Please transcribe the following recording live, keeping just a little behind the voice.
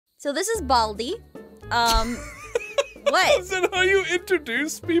So this is Baldi. What? Is that how you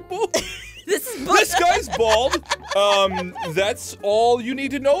introduce people? This guy's bald. That's all you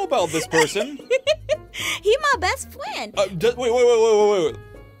need to know about this person. He my best friend. Wait.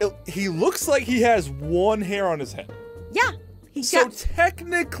 He looks like he has one hair on his head. Yeah. So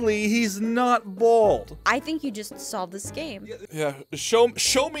technically, he's not bald. I think you just solved this game. Yeah, show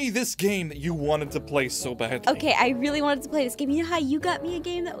me this game that you wanted to play so badly. Okay, I really wanted to play this game. You know how you got me a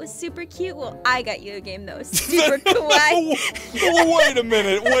game that was super cute? Well, I got you a game that was super kawaii.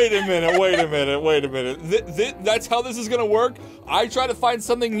 Wait a minute. That's how this is gonna work? I try to find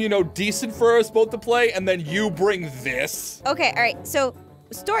something, you know, decent for us both to play, and then you bring this? Okay, alright, so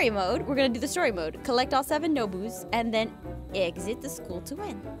story mode, we're gonna do the story mode. Collect all 7 Nobus, and then exit the school to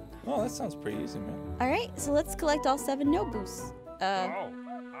win. Oh, that sounds pretty easy, man. Alright, so let's collect all 7 Nobus. Oh,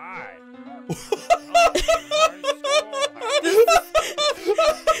 hi.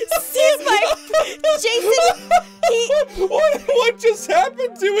 See my Jason, What just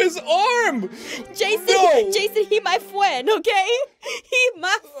happened to his arm? Jason, No. Jason, he my friend, okay? He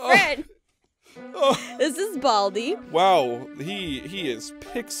my friend. This is Baldi. Wow, he is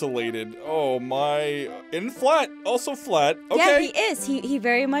pixelated. Oh my, and flat, also flat. Okay. Yeah, he is. He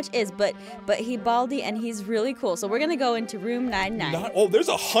very much is. But he Baldi and he's really cool. So we're gonna go into room 99. Oh, there's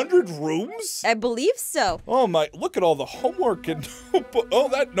 100 rooms? I believe so. Oh my, look at all the homework and notebook. Oh,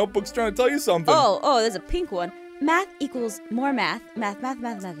 that notebook's trying to tell you something. Oh, there's a pink one. Math equals more math. Math.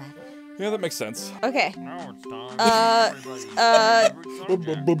 Yeah, that makes sense. Okay. Now it's time. I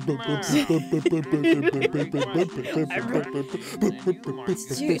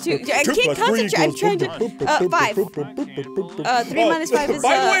can't concentrate. I'm trying to. 5. 3 minus 5 is.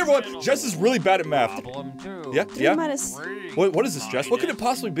 By the way, everyone, Jess is really bad at math. Problem 2. Yeah, 3 yeah. minus What is this, Jess? What could it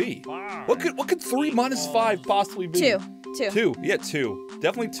possibly be? What could 3 minus 5 possibly be? 2. 2. Yeah, 2.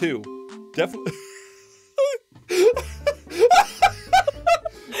 Definitely 2. Definitely.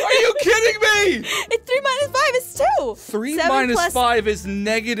 Are you kidding me? 3 minus 5 is 2. 3 7 minus plus 5 is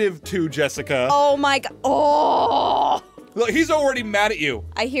 -2, Jessica. Oh my god. Oh. Look, he's already mad at you.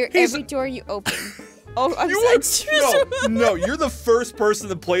 I hear He's- every door you open. Oh, I'm You sorry. no, you're the first person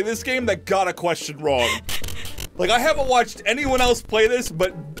to play this game that got a question wrong. Like, I haven't watched anyone else play this,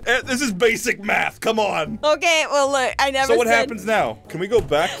 but this is basic math. Come on. Okay, well look, I never So what said- happens now? Can we go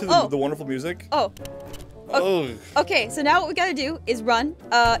back to the wonderful music? Oh. Oh. Okay, so now what we gotta do is run.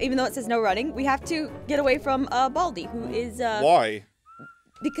 Even though it says no running, we have to get away from Baldi, who is Why?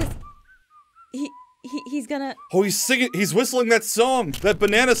 because he's gonna. Oh, he's singing. He's whistling that song, that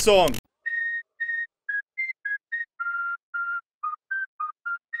banana song.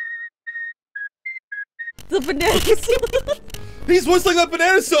 The banana song. He's whistling that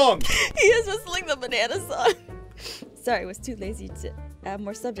banana song. He is whistling the banana song. Sorry, I was too lazy to add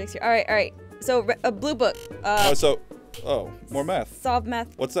more subjects here. All right. So a blue book. More math. Solve math.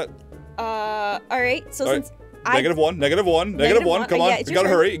 What's that? All right. So All right. since -1. Come on, yeah, you it's your gotta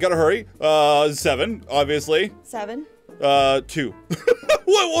turn. hurry. You gotta hurry. 7, obviously. 7. 2.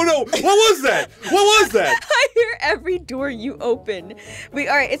 What? No. What was that? What was that? I hear every door you open. All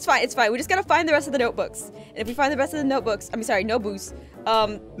right, it's fine. We just gotta find the rest of the notebooks. And if we find the rest of the notebooks, Nobus.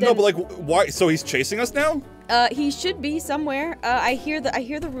 No, but like, why? So he's chasing us now? He should be somewhere. I hear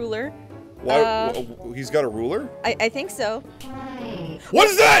the ruler. Why? He's got a ruler? I think so. What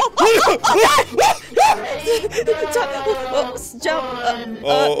is that? Jump.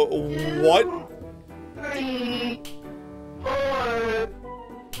 What?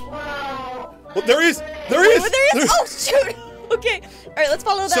 Well, there is. Oh shoot. Okay. All right, let's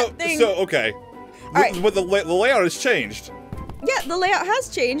follow that thing. So okay. right. But the layout has changed. Yeah, the layout has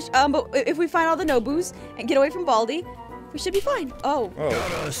changed. But if we find all the Nobus and get away from Baldi, we should be fine. Oh.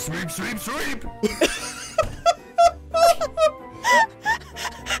 Gotta sweep.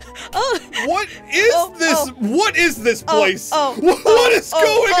 Oh. What is this? What is this place? What is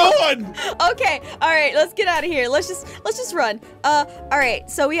going on? Okay, all right, let's get out of here. Let's just run. All right,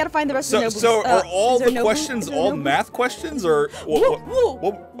 so we gotta find the rest of the Nobus. So are all is there the Nobu? questions Is there all Nobu? math questions or?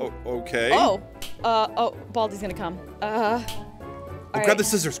 Okay. Baldi's gonna come. Grab the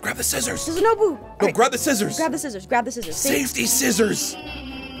scissors. Grab the scissors. There's a Nobu. No, grab the scissors. Grab the scissors. Safety scissors.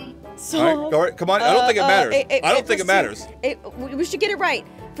 So, all right, come on. I don't think it matters. I don't think it matters. We should get it right.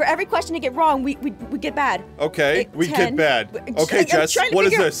 For every question to get wrong, we get bad. Okay, we 10. get bad. Okay, Jess, what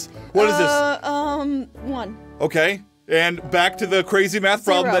is this? What is this? 1. Okay, and back to the crazy math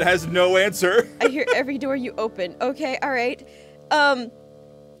problem 0. that has no answer. I hear every door you open. Okay, all right.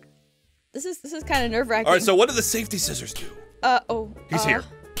 This is kind of nerve-wracking. All right, so what do the safety scissors do? Oh. He's here.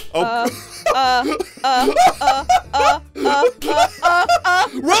 Oh.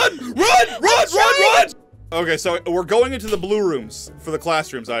 Run! Okay, so we're going into the blue rooms for the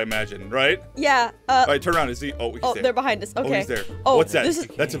classrooms, I imagine, right? Yeah. All right, turn around. Is he? Oh, he's there. They're behind us. Okay. Oh, he's there. Oh, what's that? this is-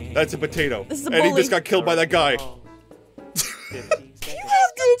 That's a potato. This is a And he bully. just got killed by that guy. 15 seconds.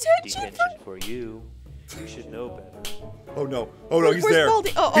 Detention. Detention for you. You should know better. Oh no! Oh no! He's Where's there. Baldi?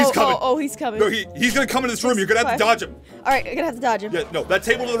 He's coming. He's coming. No, he's gonna come in this room. You're gonna have to dodge him. All right, I'm gonna have to dodge him. Yeah, no, that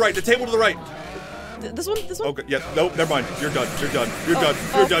table to the right. The table to the right. This one. Okay, yeah, no, never mind. You're done. You're done. You're Oh, done.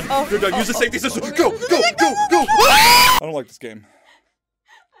 oh, You're done. oh, You're done. oh, Use the oh, safety oh, system. oh, Go, oh, go, oh, go, go. I don't like this game.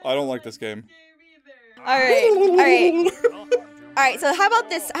 I don't like this game. All right. All right, so how about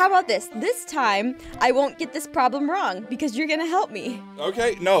this? This time, I won't get this problem wrong because you're gonna help me.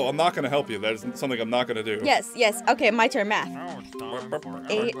 Okay, no, I'm not gonna help you. That is something I'm not gonna do. Yes. Okay, my turn. Math. Now it's time for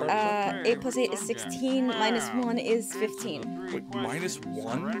 8 plus 8 is 16. Minus 1 is 15. Wait,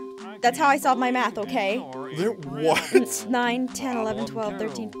 -1? That's how I solve my math, okay? There, what? It's 9, 10, 11, 12,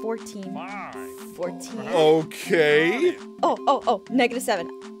 13, 14. 14. Okay. Oh, -7.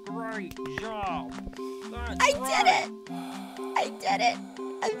 Great job. I did it! I did it!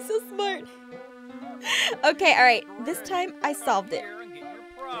 I'm so smart. Okay, all right. This time I solved it. Here and get your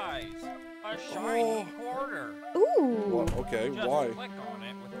prize. A shiny quarter. Ooh. Okay, Just why? click on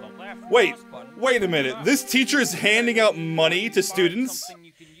it with the left Wait, mouse button. wait a minute. This teacher is handing out money to students? Something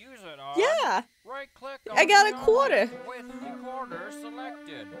you can use it on. Yeah. Right-click I on got the a quarter. element with the quarter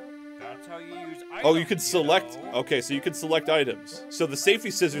selected. That's how you use items. Oh, you could select. know. Okay, so you could select items. So the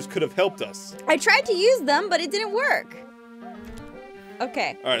safety scissors could have helped us. I tried to use them, but it didn't work.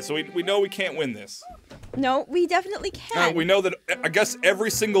 Okay. All right, so we know we can't win this. No, we definitely can. We know that. I guess every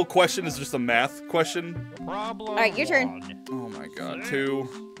single question is just a math question. Problem All right, your turn. 1. Oh my God,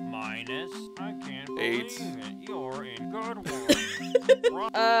 2. Minus. I can't 8. believe it. You're in good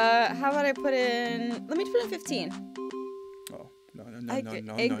one. How about I put in? Let me put in 15. Oh no! I get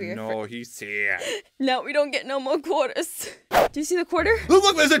angrier No! He's here. No, we don't get no more quarters. Do you see the quarter?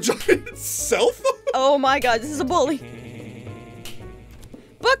 Look! There's a giant cell phone. Oh my God, this is a bully.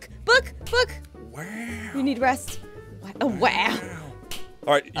 Book. Wow. You need rest. Oh wow.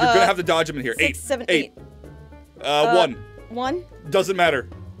 All right, you're gonna have to dodge him in here. 6, 7, 8. 1. 1. Doesn't matter.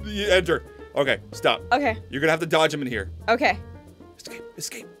 You enter. Okay, stop. Okay. You're gonna have to dodge him in here. Okay.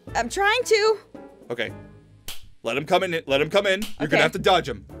 Escape. I'm trying to. Okay. Let him come in. Let him come in. You're Okay. gonna have to dodge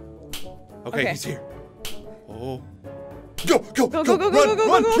him. Okay, Okay. he's here. Oh. Go! Go. Run! I'm running.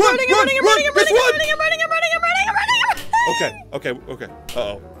 Okay.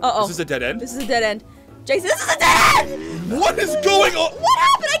 Uh-oh. Uh-oh. Is this a dead end? This is a dead end. Jason, this is a dead end! What is going on? What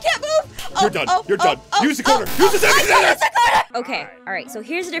happened? I can't move! You're done. You're done. Use the corner. Use the safety scissors! Okay, alright, so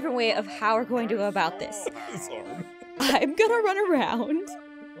here's a different way of how we're going to go about this. It's hard. I'm gonna run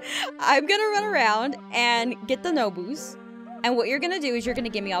around and get the Nobus. And what you're gonna do is you're gonna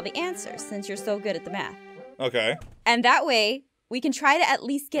give me all the answers since you're so good at the math. Okay. And that way, we can try to at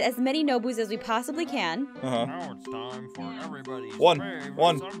least get as many Nobus as we possibly can. Uh-huh. Now it's time for everybody's One, favorite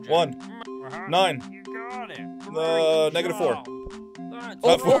one, subject. one. 9. 9. You got it. -4. That's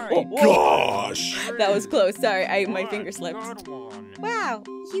Not 4. right. Gosh! That was close. Sorry, my finger slipped. Good one. Wow,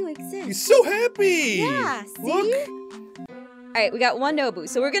 you exist. He's so happy! Yeah, see? Look. Alright, we got 1 Nobu,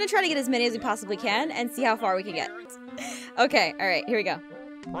 so we're gonna try to get as many as we possibly can and see how far we can get. Okay, alright, here we go.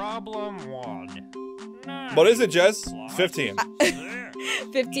 Problem 1. What is it, Jess? 15.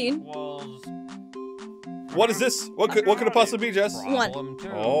 15. What is this? What could it possibly be, Jess? 1. Problem 2.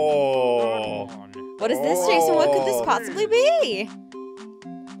 Oh. What is this, Jason? What could this possibly be?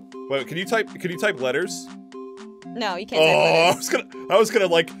 Wait, can you type letters? No, you can't Oh, type letters. I was gonna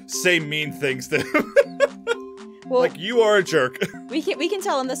like say mean things to him. Well, Like you are a jerk. we can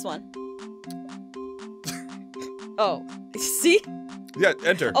tell him this one. Oh, see? Yeah,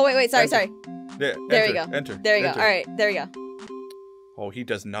 enter. Oh wait, sorry. Yeah, There enter, we go. Enter. There we go. enter. All right, there we go. Oh, he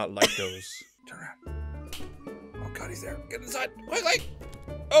does not like those. Turn around. Oh God, he's there. Get inside. Wait.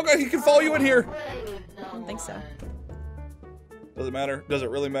 Oh God, he can follow you in here. I don't think so. Does it matter? Does it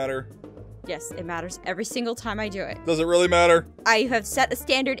really matter? Yes, it matters every single time I do it. Does it really matter? I have set a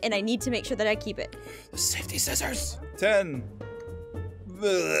standard and I need to make sure that I keep it. The safety scissors. 10.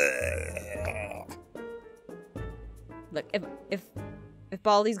 Look, if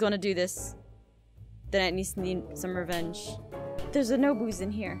Baldi's gonna do this, then it needs to need some revenge. There's a Nobu's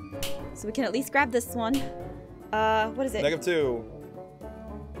in here, so we can at least grab this one. What is it?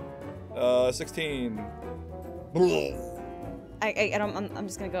 -2. 16. I'm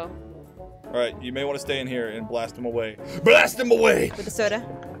just gonna go All right, you may want to stay in here and blast him away. Blast him away! with the soda.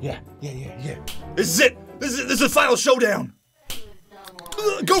 Yeah. This is it. This is the final showdown.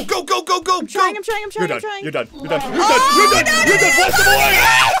 Go, go, go, go, go, I'm trying. You're done. You're done. You're done. Oh, You're done. You're done. Blast him away!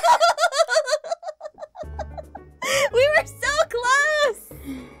 We were so close.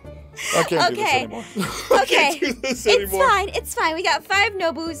 I can't do this anymore. I can't do this anymore. It's fine. We got 5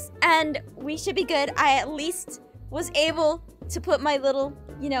 Nobus, and we should be good. I at least was able to put my little,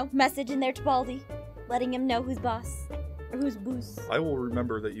 message in there to Baldi, letting him know who's boss or who's boos. I will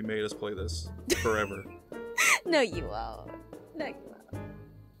remember that you made us play this forever. No, you won't. No, you won't.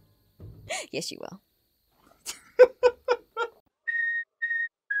 Yes, you will.